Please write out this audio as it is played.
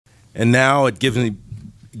And now it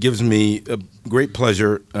gives me a great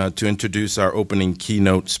pleasure to introduce our opening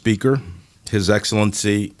keynote speaker, His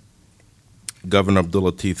Excellency Governor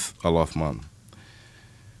Abdullatif Al-Othman.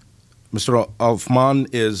 Mr. Al-Othman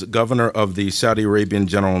is governor of the Saudi Arabian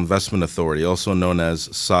General Investment Authority, also known as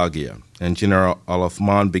SAGIA. Engineer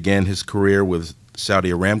Al-Othman began his career with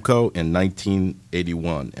Saudi Aramco in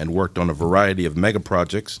 1981 and worked on a variety of mega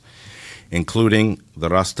projects, including the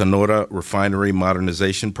Ras Tanura Refinery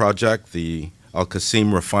Modernization Project, the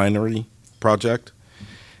Al-Qasim Refinery Project,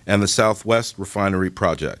 and the Southwest Refinery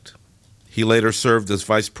Project. He later served as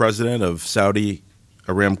Vice President of Saudi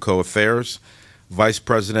Aramco Affairs, Vice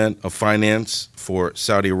President of Finance for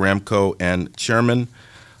Saudi Aramco, and Chairman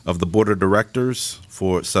of the Board of Directors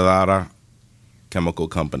for Sadara Chemical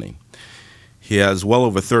Company. He has well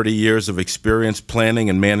over 30 years of experience planning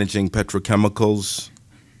and managing petrochemicals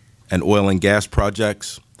and oil and gas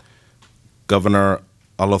projects. Governor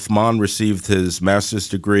Al-Othman received his master's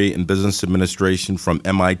degree in business administration from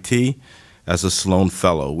MIT as a Sloan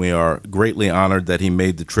Fellow. We are greatly honored that he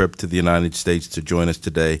made the trip to the United States to join us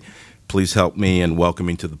today. Please help me in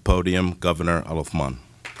welcoming to the podium Governor Al-Othman.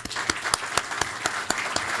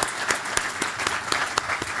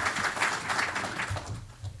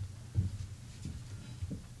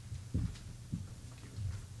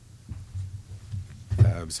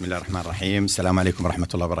 Bismillah ar-Rahman ar-Rahim. Assalamu alaikum wa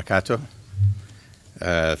rahmatullahi wa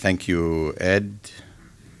barakatuh. Thank you, Ed,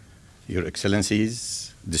 Your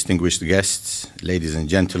Excellencies, distinguished guests, ladies and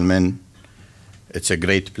gentlemen. It's a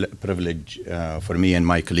great privilege for me and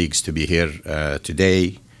my colleagues to be here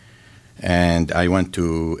today. And I want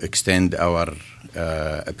to extend our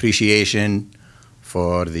appreciation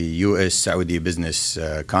for the U.S.-Saudi Business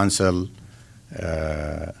Council,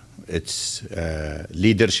 its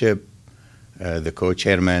leadership, the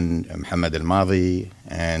co-chairman, Mohammed Al-Madi,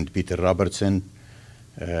 and Peter Robertson,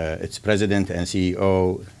 its president and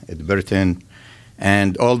CEO, Ed Burton,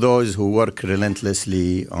 and all those who work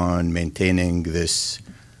relentlessly on maintaining this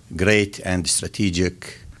great and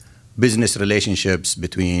strategic business relationships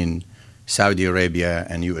between Saudi Arabia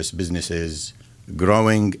and U.S. businesses,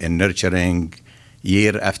 growing and nurturing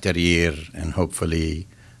year after year, and hopefully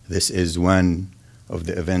this is one of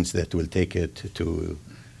the events that will take it to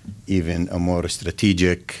even a more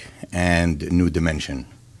strategic and new dimension.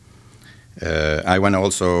 I want to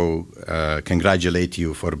also congratulate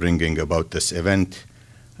you for bringing about this event.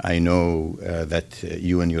 I know that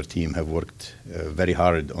you and your team have worked very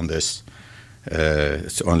hard on this.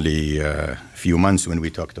 It's only a few months when we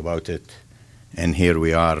talked about it, and here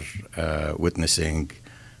we are witnessing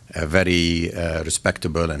a very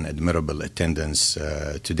respectable and admirable attendance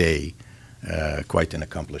today. Quite an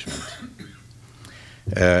accomplishment.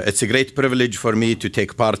 It's a great privilege for me to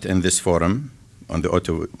take part in this forum on the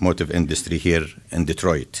automotive industry here in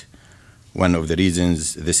Detroit. One of the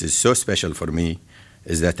reasons this is so special for me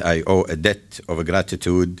is that I owe a debt of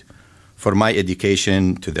gratitude for my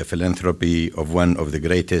education to the philanthropy of one of the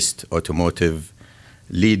greatest automotive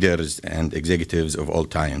leaders and executives of all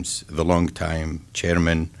times, the longtime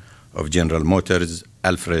chairman of General Motors,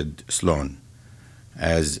 Alfred Sloan.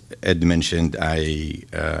 As Ed mentioned, I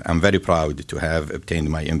am very proud to have obtained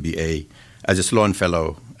my MBA as a Sloan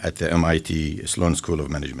Fellow at the MIT Sloan School of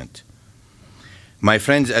Management. My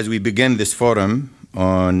friends, as we begin this forum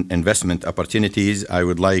on investment opportunities, I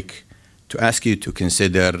would like to ask you to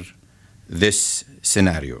consider this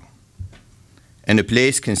scenario. In a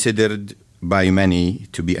place considered by many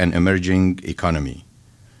to be an emerging economy,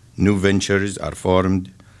 new ventures are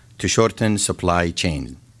formed to shorten supply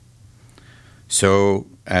chains, so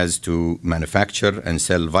as to manufacture and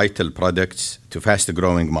sell vital products to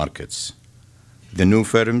fast-growing markets. The new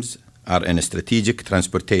firms are in a strategic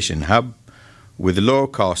transportation hub with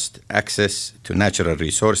low-cost access to natural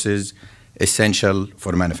resources essential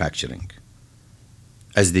for manufacturing.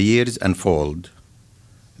 As the years unfold,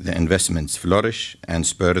 the investments flourish and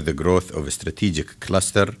spur the growth of a strategic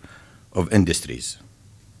cluster of industries.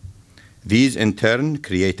 These, in turn,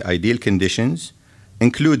 create ideal conditions,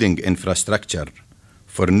 including infrastructure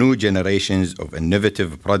for new generations of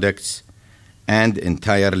innovative products and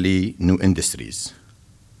entirely new industries.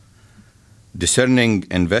 Discerning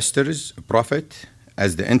investors profit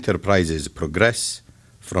as the enterprises progress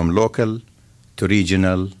from local to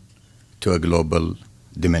regional to a global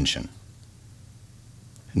dimension.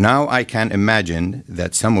 Now I can imagine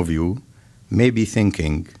that some of you may be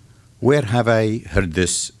thinking, where have I heard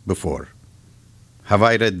this before? Have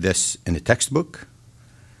I read this in a textbook?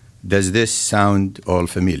 Does this sound all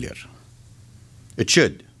familiar? It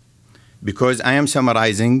should, because I am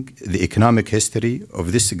summarizing the economic history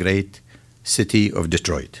of this great city of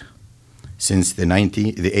Detroit. since the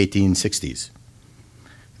 1860s.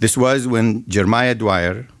 This was when Jeremiah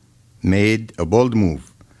Dwyer made a bold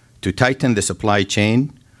move to tighten the supply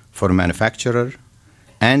chain for manufacture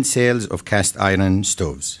and sales of cast iron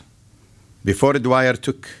stoves. Before Dwyer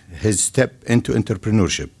took his step into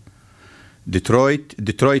entrepreneurship,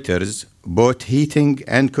 Detroiters bought heating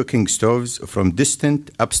and cooking stoves from distant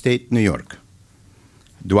upstate New York.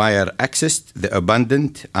 Dwyer accessed the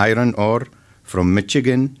abundant iron ore from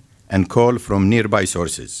Michigan and coal from nearby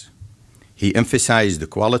sources. He emphasized the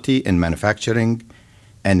quality in manufacturing,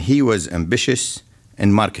 and he was ambitious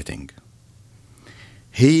in marketing.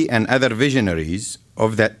 He and other visionaries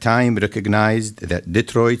of that time recognized that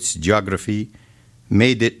Detroit's geography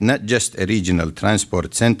made it not just a regional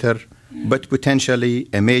transport center, but potentially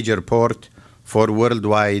a major port for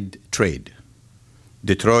worldwide trade.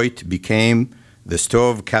 Detroit became the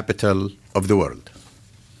stove capital of the world.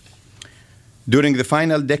 During the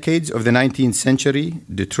final decades of the 19th century,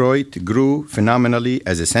 Detroit grew phenomenally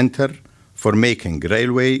as a center for making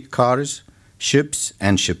railway cars, ships,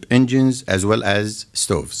 and ship engines, as well as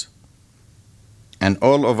stoves. And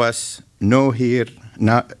all of us know here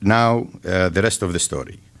now the rest of the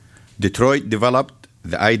story. Detroit developed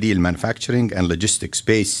the ideal manufacturing and logistics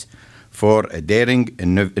space for a daring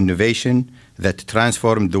innovation that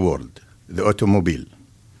transformed the world, the automobile.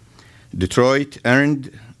 Detroit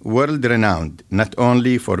earned world renowned not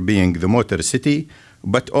only for being the motor city,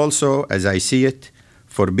 but also, as I see it,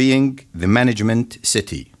 for being the management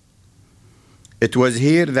city. It was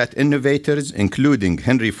here that innovators, including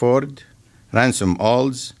Henry Ford, Ransom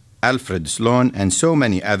Olds, Alfred Sloan, and so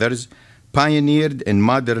many others, pioneered in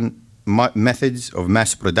modern methods of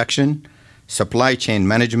mass production, supply chain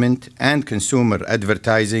management, and consumer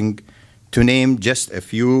advertising, to name just a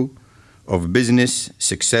few of business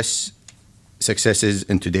successes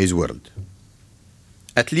in today's world.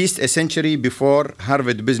 At least a century before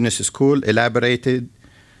Harvard Business School elaborated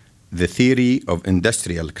the theory of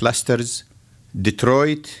industrial clusters,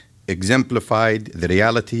 Detroit exemplified the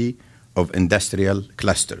reality of industrial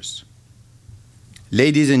clusters.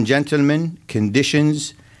 Ladies and gentlemen,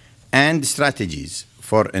 conditions and strategies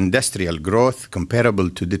for industrial growth comparable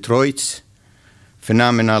to Detroit's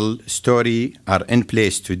phenomenal story are in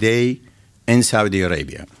place today in Saudi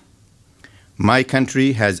Arabia. My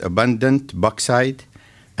country has abundant bauxite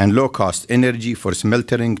and low-cost energy for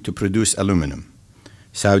smeltering to produce aluminum.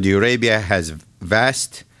 Saudi Arabia has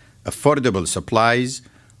vast, affordable supplies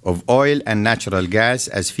of oil and natural gas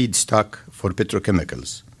as feedstock for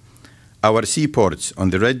petrochemicals. Our seaports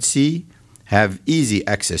on the Red Sea have easy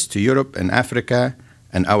access to Europe and Africa,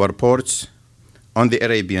 and our ports on the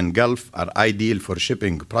Arabian Gulf are ideal for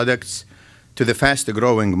shipping products to the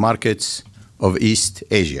fast-growing markets of East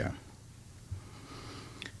Asia.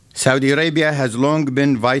 Saudi Arabia has long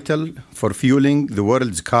been vital for fueling the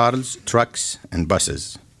world's cars, trucks, and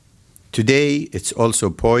buses. Today, it's also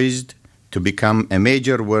poised to become a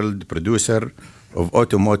major world producer of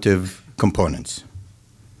automotive components.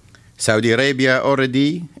 Saudi Arabia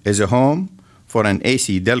already is a home for an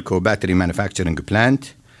AC Delco battery manufacturing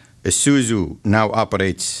plant. Isuzu now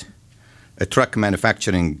operates a truck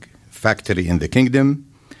manufacturing factory in the kingdom.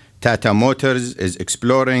 Tata Motors is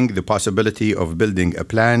exploring the possibility of building a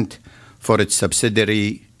plant for its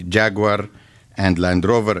subsidiary Jaguar and Land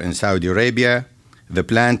Rover in Saudi Arabia. The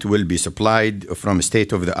plant will be supplied from a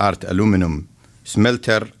state-of-the-art aluminum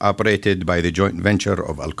smelter operated by the joint venture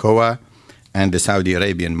of Alcoa and the Saudi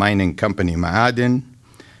Arabian mining company Ma'aden.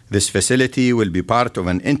 This facility will be part of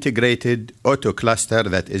an integrated auto cluster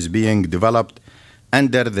that is being developed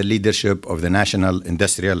under the leadership of the National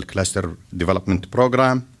Industrial Cluster Development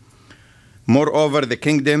Program. Moreover, the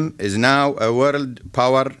kingdom is now a world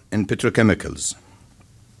power in petrochemicals,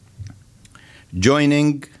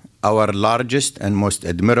 joining our largest and most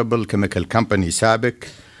admirable chemical company, SABIC,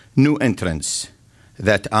 new entrants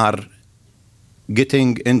that are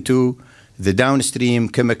getting into the downstream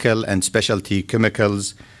chemical and specialty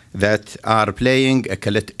chemicals that are playing a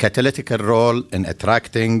catalytic role in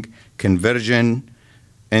attracting conversion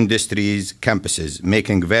industries campuses,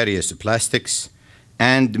 making various plastics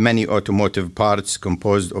and many automotive parts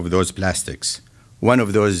composed of those plastics. One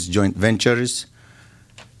of those joint ventures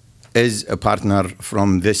is a partner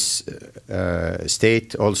from this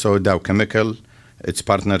state, also Dow Chemical, its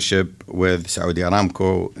partnership with Saudi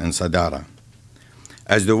Aramco and Sadara.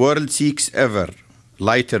 As the world seeks ever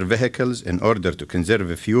lighter vehicles in order to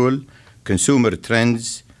conserve fuel, consumer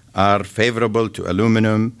trends are favorable to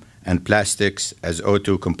aluminum and plastics as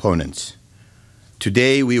auto components.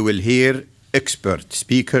 Today we will hear expert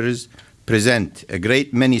speakers present a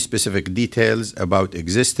great many specific details about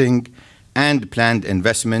existing and planned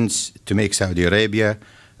investments to make Saudi Arabia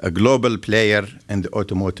a global player in the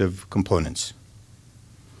automotive components.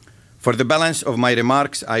 For the balance of my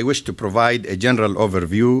remarks, I wish to provide a general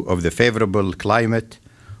overview of the favorable climate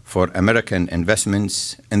for American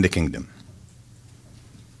investments in the kingdom.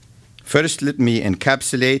 First, let me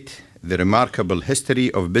encapsulate the remarkable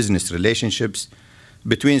history of business relationships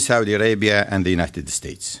between Saudi Arabia and the United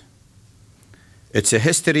States. It's a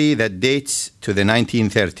history that dates to the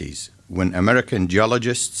 1930s, when American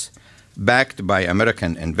geologists, backed by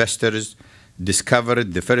American investors,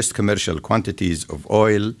 discovered the first commercial quantities of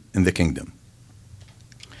oil in the kingdom.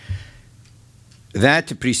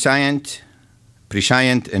 That prescient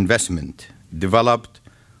investment developed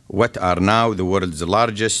what are now the world's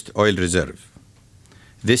largest oil reserve.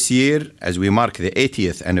 This year, as we mark the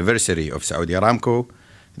 80th anniversary of Saudi Aramco,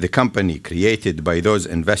 the company created by those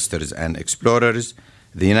investors and explorers,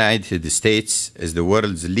 the United States is the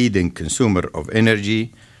world's leading consumer of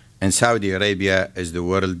energy, and Saudi Arabia is the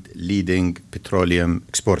world's leading petroleum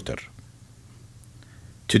exporter.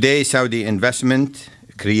 Today, Saudi investment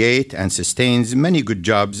creates and sustains many good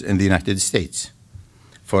jobs in the United States.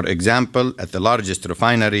 For example, at the largest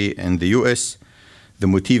refinery in the US, the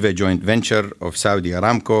Motiva joint venture of Saudi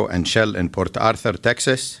Aramco and Shell in Port Arthur,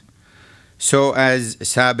 Texas, so as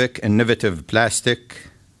SABIC Innovative Plastic,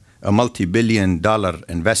 a multi-billion-dollar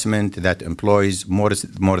investment that employs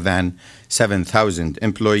more than 7,000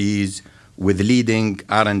 employees with leading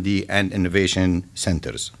R&D and innovation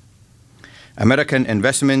centers. American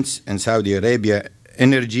investments in Saudi Arabia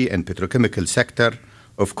energy and petrochemical sector,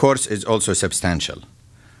 of course, is also substantial,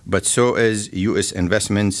 but so is US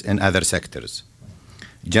investments in other sectors.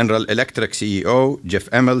 General Electric CEO Jeff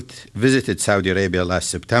Immelt visited Saudi Arabia last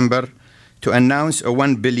September to announce a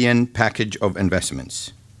 $1 billion package of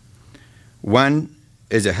investments. One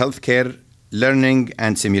is a healthcare learning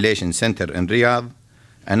and simulation center in Riyadh.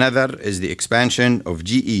 Another is the expansion of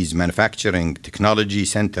GE's manufacturing technology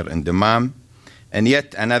center in Dammam. And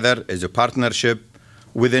yet another is a partnership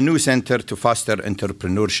with a new center to foster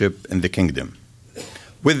entrepreneurship in the kingdom.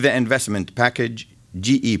 With the investment package,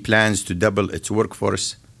 GE plans to double its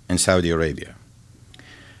workforce in Saudi Arabia.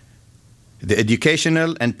 The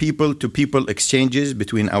educational and people-to-people exchanges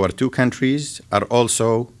between our two countries are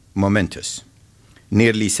also momentous.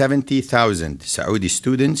 Nearly 70,000 Saudi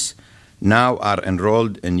students now are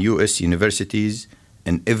enrolled in US universities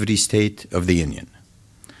in every state of the Union.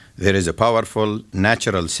 There is a powerful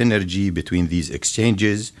natural synergy between these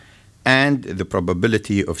exchanges and the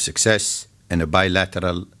probability of success in a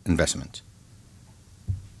bilateral investment.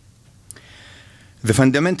 The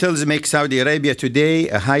fundamentals make Saudi Arabia today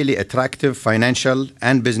a highly attractive financial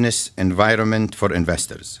and business environment for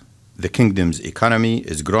investors. The kingdom's economy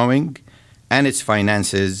is growing and its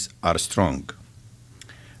finances are strong.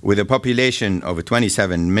 With a population of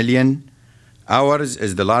 27 million, ours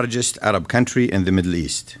is the largest Arab country in the Middle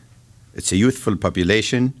East. It's a youthful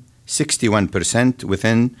population, 61%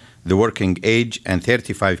 within the working age and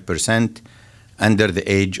 35% under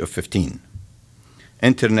the age of 15.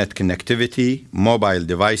 Internet connectivity, mobile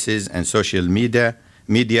devices, and social media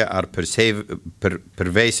are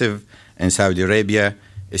pervasive in Saudi Arabia,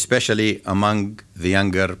 especially among the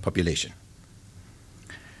younger population.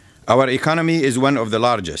 Our economy is one of the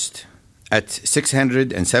largest. At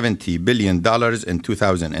 $670 billion in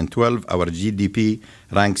 2012, our GDP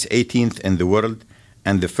ranks 18th in the world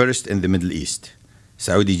and the first in the Middle East.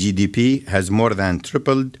 Saudi GDP has more than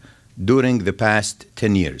tripled during the past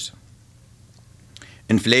 10 years.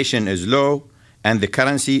 Inflation is low and the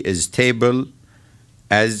currency is stable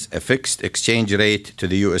as a fixed exchange rate to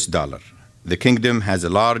the US dollar. The kingdom has a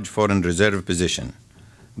large foreign reserve position.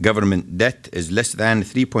 Government debt is less than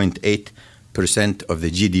 3.8% of the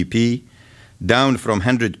GDP, down from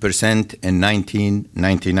 100% in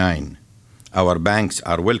 1999. Our banks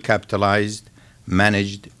are well capitalized,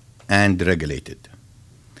 managed, and regulated.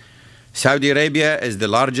 Saudi Arabia is the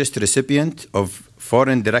largest recipient of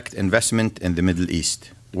foreign direct investment in the Middle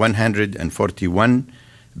East, $141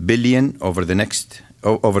 billion over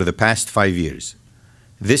the past 5 years.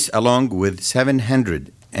 This, along with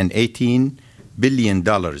 $718 billion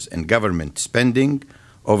in government spending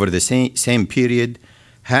over the same period,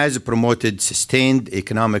 has promoted sustained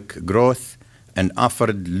economic growth and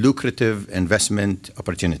offered lucrative investment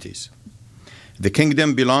opportunities. The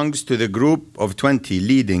kingdom belongs to the group of 20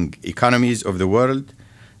 leading economies of the world,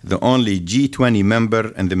 the only G20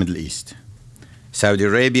 member in the Middle East. Saudi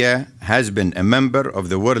Arabia has been a member of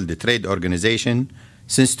the World Trade Organization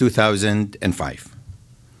since 2005.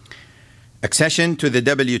 Accession to the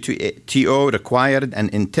WTO required an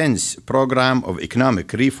intense program of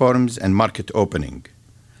economic reforms and market opening.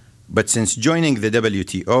 But since joining the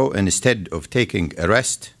WTO, instead of taking a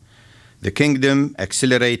rest, the kingdom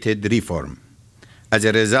accelerated reform. As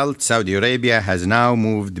a result, Saudi Arabia has now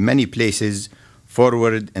moved many places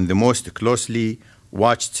forward in the most closely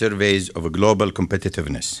watched surveys of global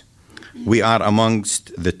competitiveness. We are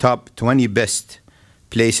amongst the top 20 best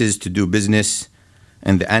places to do business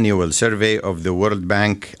in the annual survey of the World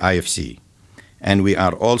Bank IFC. And we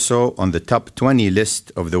are also on the top 20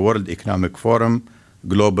 list of the World Economic Forum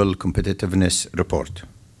Global Competitiveness Report.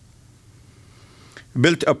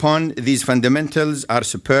 Built upon these fundamentals are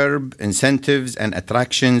superb incentives and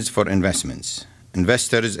attractions for investments.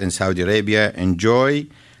 Investors in Saudi Arabia enjoy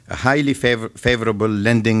a highly favorable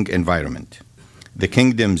lending environment. The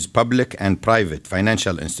kingdom's public and private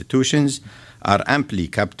financial institutions are amply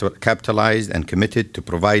capitalized and committed to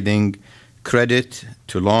providing credit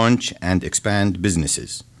to launch and expand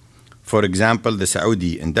businesses. For example, the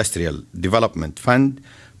Saudi Industrial Development Fund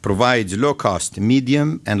provides low-cost,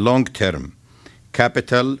 medium, and long-term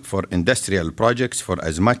capital for industrial projects for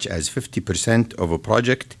as much as 50% of a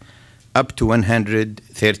project, up to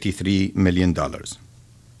 $133 million.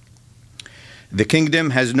 The kingdom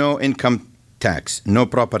has no income tax, no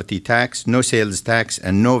property tax, no sales tax,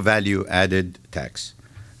 and no value-added tax.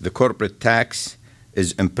 The corporate tax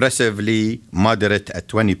is impressively moderate at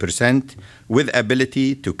 20%, with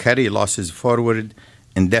ability to carry losses forward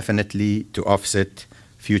indefinitely to offset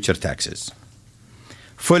future taxes.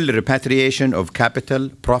 Full repatriation of capital,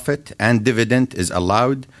 profit, and dividend is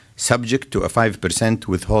allowed, subject to a 5%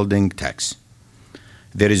 withholding tax.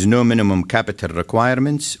 There is no minimum capital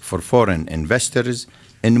requirements for foreign investors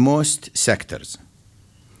in most sectors.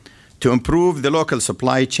 To improve the local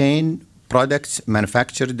supply chain, products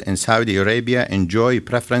manufactured in Saudi Arabia enjoy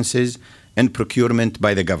preferences in procurement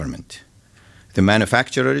by the government. The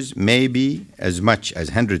manufacturers may be as much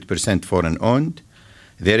as 100% foreign-owned.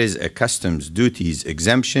 There is a customs duties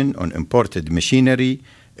exemption on imported machinery,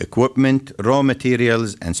 equipment, raw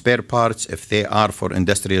materials, and spare parts if they are for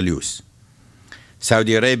industrial use.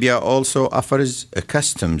 Saudi Arabia also offers a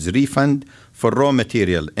customs refund for raw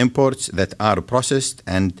material imports that are processed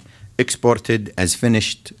and exported as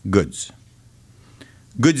finished goods.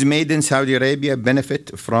 Goods made in Saudi Arabia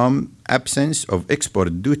benefit from absence of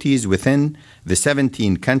export duties within the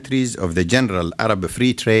 17 countries of the General Arab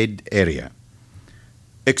Free Trade Area.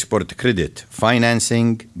 Export credit,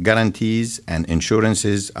 financing, guarantees, and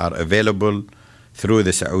insurances are available through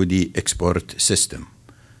the Saudi export system.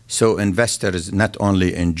 So investors not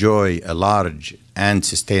only enjoy a large and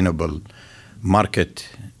sustainable market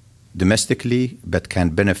domestically, but can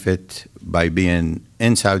benefit by being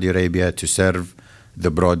in Saudi Arabia to serve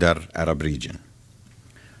the broader Arab region.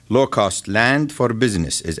 Low-cost land for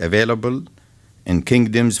business is available in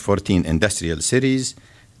Kingdom's 14 industrial cities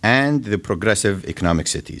and the progressive economic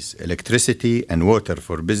cities. Electricity and water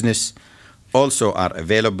for business also are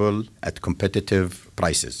available at competitive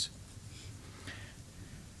prices.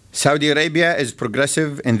 Saudi Arabia is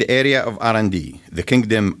progressive in the area of R&D. The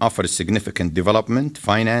kingdom offers significant development,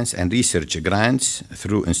 finance, and research grants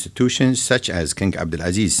through institutions such as King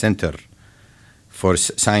Abdulaziz Center for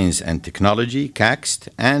Science and Technology, KAXT,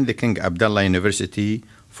 and the King Abdullah University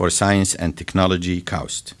for Science and Technology,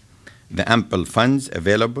 KAUST. The ample funds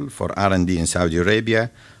available for R&D in Saudi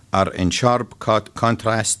Arabia are in sharp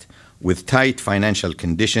contrast with tight financial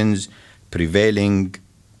conditions prevailing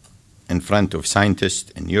in front of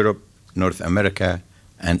scientists in Europe, North America,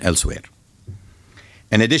 and elsewhere.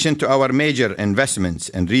 In addition to our major investments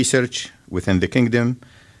in research within the kingdom,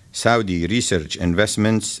 Saudi research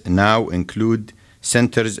investments now include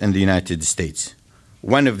centers in the United States.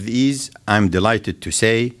 One of these, I'm delighted to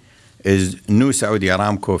say, is New Saudi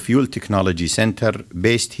Aramco Fuel Technology Center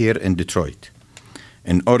based here in Detroit,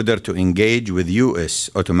 in order to engage with U.S.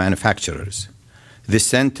 auto manufacturers. This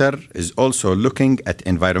center is also looking at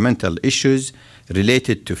environmental issues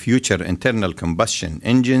related to future internal combustion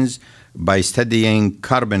engines by studying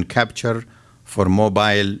carbon capture for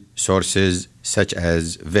mobile sources such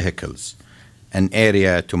as vehicles, an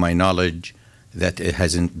area, to my knowledge, that it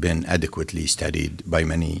hasn't been adequately studied by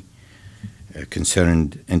many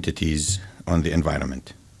concerned entities on the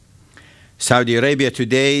environment. Saudi Arabia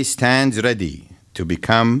today stands ready to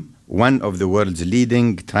become one of the world's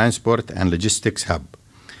leading transport and logistics hub.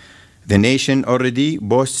 The nation already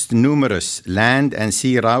boasts numerous land and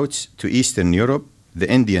sea routes to Eastern Europe, the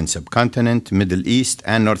Indian subcontinent, Middle East,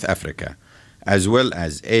 and North Africa, as well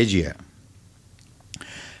as Asia.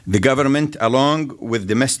 The government, along with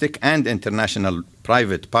domestic and international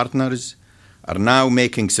private partners, are now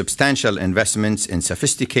making substantial investments in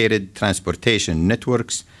sophisticated transportation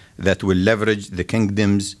networks that will leverage the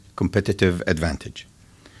kingdom's competitive advantage.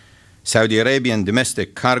 Saudi Arabian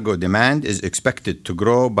domestic cargo demand is expected to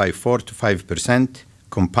grow by 4 to 5%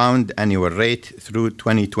 compound annual rate through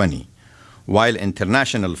 2020, while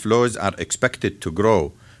international flows are expected to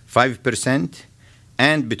grow 5%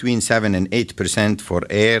 and between 7 and 8% for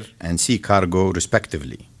air and sea cargo,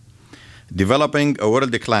 respectively. Developing a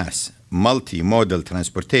world-class multimodal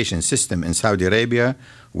transportation system in Saudi Arabia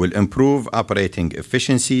will improve operating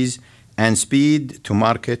efficiencies and speed to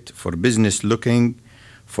market for business looking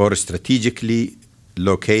for strategically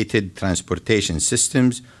located transportation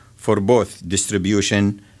systems for both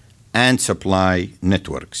distribution and supply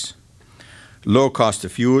networks. Low-cost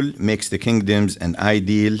fuel makes the kingdoms an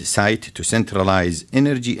ideal site to centralize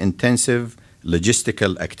energy-intensive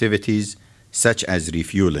logistical activities such as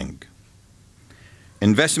refueling.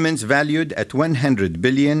 Investments valued at $100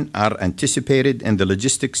 billion are anticipated in the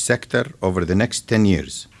logistics sector over the next 10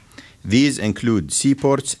 years. These include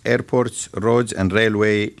seaports, airports, roads and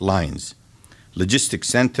railway lines, logistics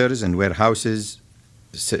centers and warehouses,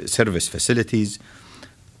 service facilities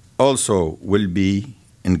also will be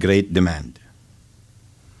in great demand.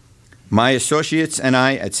 My associates and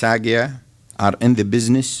I at SAGIA are in the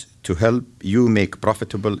business to help you make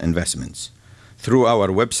profitable investments. Through our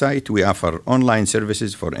website, we offer online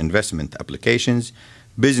services for investment applications,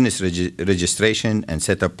 business registration, and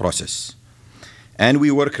setup process. And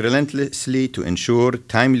we work relentlessly to ensure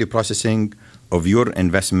timely processing of your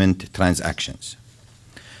investment transactions.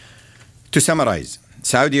 To summarize,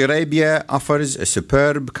 Saudi Arabia offers a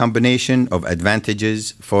superb combination of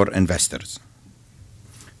advantages for investors.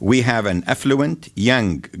 We have an affluent,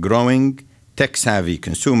 young, growing, tech-savvy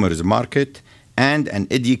consumers market and an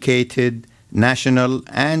educated national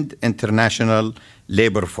and international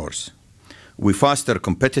labor force. We foster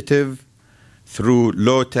competitive through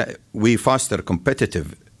low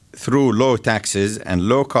taxes and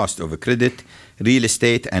low cost of credit, real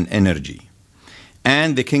estate, and energy.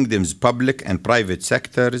 And the kingdom's public and private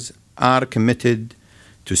sectors are committed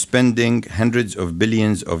to spending hundreds of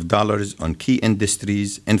billions of dollars on key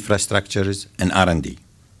industries, infrastructures, and R&D.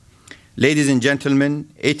 Ladies and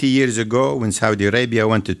gentlemen, 80 years ago, when Saudi Arabia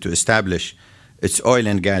wanted to establish its oil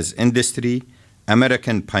and gas industry,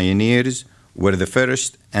 American pioneers were the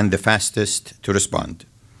first and the fastest to respond.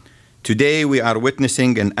 Today, we are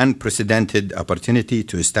witnessing an unprecedented opportunity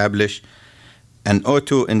to establish an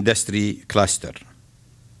auto industry cluster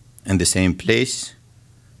in the same place,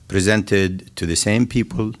 presented to the same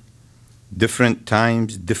people, different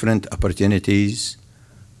times, different opportunities,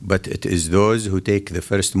 but it is those who take the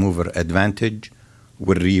first mover advantage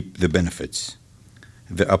will reap the benefits.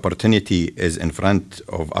 The opportunity is in front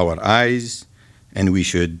of our eyes, and we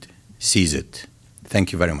should seize it.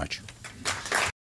 Thank you very much.